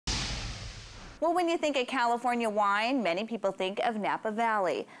Well, when you think of California wine, many people think of Napa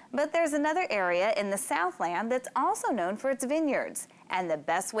Valley. But there's another area in the Southland that's also known for its vineyards. And the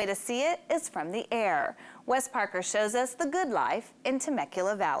best way to see it is from the air. Wes Parker shows us the good life in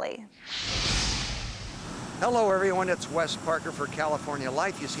Temecula Valley. Hello everyone, it's Wes Parker for California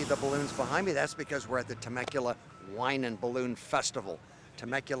Life. You see the balloons behind me? That's because we're at the Temecula Wine and Balloon Festival.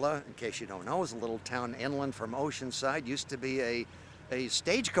 Temecula, in case you don't know, is a little town inland from Oceanside. Used to be a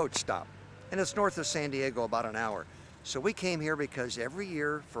stagecoach stop, and it's north of San Diego, about an hour. So we came here because every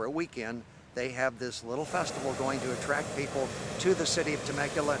year for a weekend they have this little festival going to attract people to the city of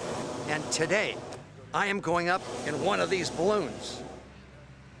Temecula. And today I am going up in one of these balloons.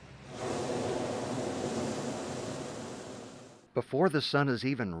 Before the sun has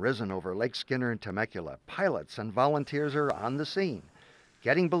even risen over Lake Skinner and Temecula, pilots and volunteers are on the scene,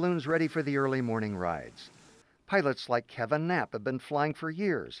 getting balloons ready for the early morning rides. Pilots like Kevin Knapp have been flying for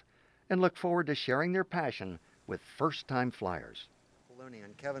years and look forward to sharing their passion with first-time flyers. Ballooning.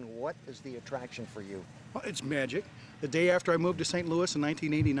 And Kevin, what is the attraction for you? Well, it's magic. The day after I moved to St. Louis in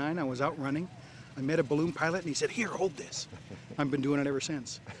 1989, I was out running. I met a balloon pilot and he said, "Here, hold this." I've been doing it ever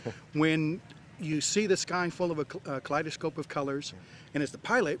since. When you see the sky full of a kaleidoscope of colors, and as the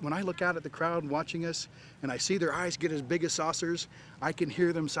pilot, when I look out at the crowd watching us and I see their eyes get as big as saucers, I can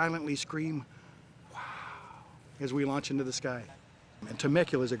hear them silently scream, "Wow," as we launch into the sky. And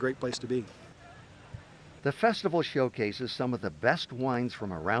Temecula is a great place to be. The festival showcases some of the best wines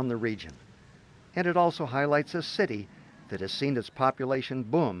from around the region, and it also highlights a city that has seen its population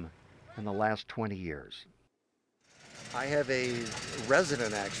boom in the last 20 years. I have a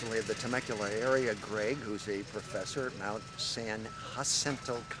resident, actually, of the Temecula area, Greg, who's a professor at Mount San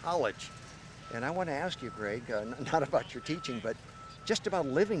Jacinto College. And I want to ask you, Greg, not about your teaching, but just about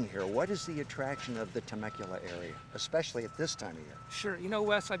living here. What is the attraction of the Temecula area, especially at this time of year? Sure. You know,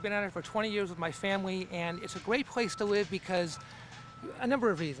 Wes, I've been out here for 20 years with my family, and it's a great place to live because a number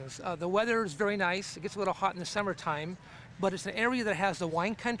of reasons. The weather is very nice. It gets a little hot in the summertime, but it's an area that has the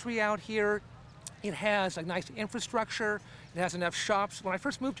wine country out here. It has a nice infrastructure. It has enough shops. When I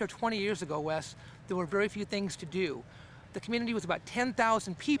first moved here 20 years ago, Wes, there were very few things to do. The community was about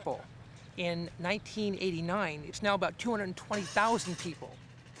 10,000 people in 1989. It's now about 220,000 people.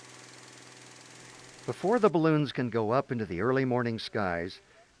 Before the balloons can go up into the early morning skies,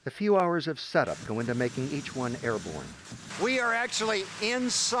 a few hours of setup go into making each one airborne. We are actually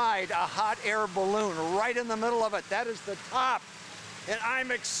inside a hot air balloon, right in the middle of it. That is the top, and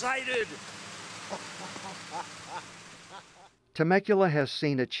I'm excited. Temecula has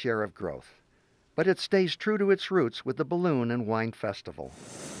seen its share of growth, but it stays true to its roots with the Balloon and Wine Festival.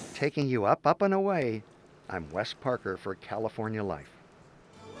 Taking you up, up and away, I'm Wes Parker for California Life.